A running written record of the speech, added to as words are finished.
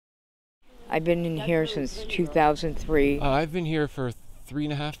I've been in here since 2003. I've been here for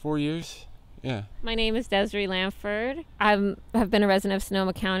 3.5, 4 years. Yeah. My name is Desiree Lamford. I have been a resident of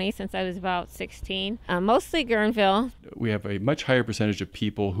Sonoma County since I was about 16, mostly Guerneville. We have a much higher percentage of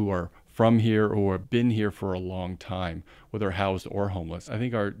people who are from here or have been here for a long time, whether housed or homeless. I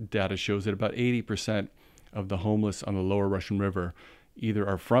think our data shows that about 80% of the homeless on the lower Russian River either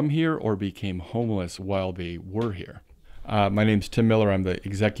are from here or became homeless while they were here. My name's Tim Miller. I'm the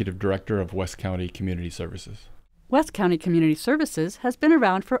Executive Director of West County Community Services. West County Community Services has been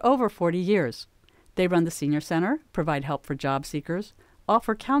around for over 40 years. They run the Senior Center, provide help for job seekers,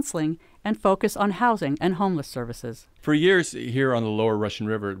 offer counseling, and focus on housing and homeless services. For years here on the lower Russian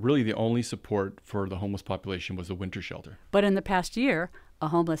River, really the only support for the homeless population was the winter shelter. But in the past year, a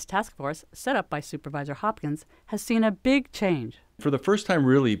homeless task force set up by Supervisor Hopkins has seen a big change. For the first time,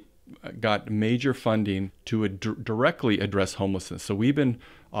 really got major funding to directly address homelessness. So we've been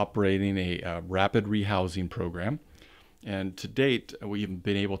operating a rapid rehousing program. And to date, we've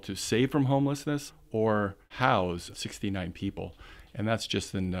been able to save from homelessness or house 69 people. And that's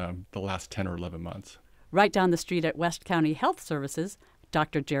just in the last 10 or 11 months. Right down the street at West County Health Services,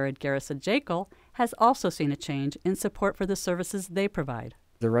 Dr. Jared Garrison-Jakel has also seen a change in support for the services they provide.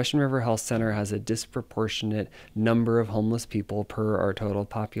 The Russian River Health Center has a disproportionate number of homeless people per our total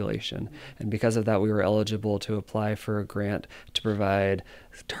population. And because of that, we were eligible to apply for a grant to provide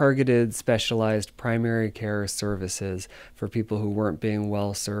targeted, specialized primary care services for people who weren't being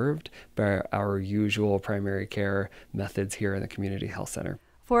well served by our usual primary care methods here in the Community Health Center.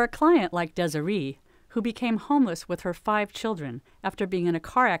 For a client like Desiree, who became homeless with her 5 children after being in a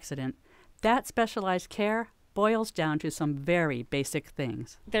car accident, that specialized care boils down to some very basic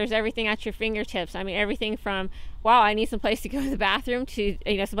things. There's everything at your fingertips. I mean, everything from, wow, I need some place to go to the bathroom to,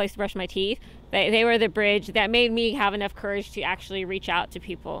 some place to brush my teeth. They were the bridge that made me have enough courage to actually reach out to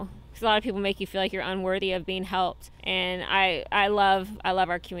people. Because a lot of people make you feel like you're unworthy of being helped. And I love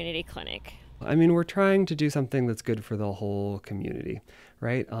our community clinic. I mean, we're trying to do something that's good for the whole community,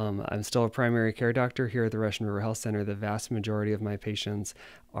 right? I'm still a primary care doctor here at the Russian River Health Center. The vast majority of my patients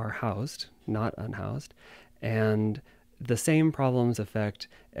are housed, not unhoused. And the same problems affect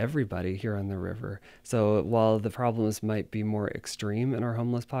everybody here on the river. So while the problems might be more extreme in our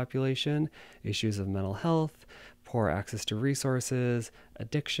homeless population, issues of mental health, poor access to resources,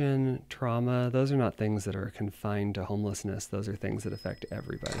 addiction, trauma, those are not things that are confined to homelessness. Those are things that affect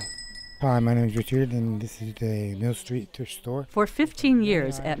everybody. Hi, my name is Richard, and this is the Mill Street Thrift Store. For 15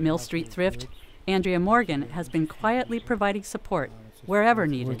 years at Mill Street Thrift, Andrea Morgan has been quietly providing support wherever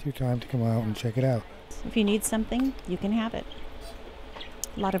needed. Worth your time to come out and check it out. If you need something, you can have it.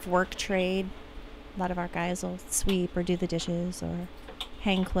 A lot of work trade. A lot of our guys will sweep or do the dishes or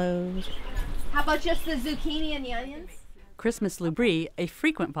hang clothes. How about just the zucchini and the onions? Christmas Lubrie, a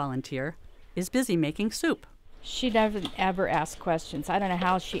frequent volunteer, is busy making soup. She doesn't ever ask questions. I don't know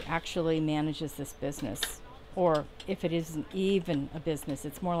how she actually manages this business, or if it isn't even a business,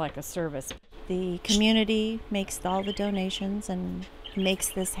 it's more like a service. The community makes all the donations and makes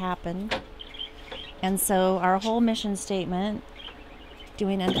this happen. And so our whole mission statement,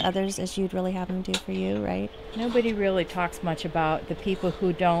 doing unto others as you'd really have them do for you, right? Nobody really talks much about the people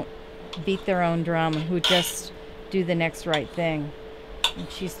who don't beat their own drum and who just do the next right thing. And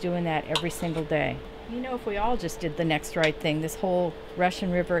she's doing that every single day. If we all just did the next right thing, this whole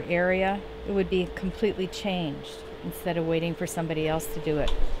Russian River area, it would be completely changed instead of waiting for somebody else to do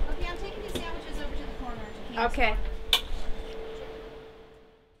it. Okay, I'm taking these sandwiches over to the corner. Okay.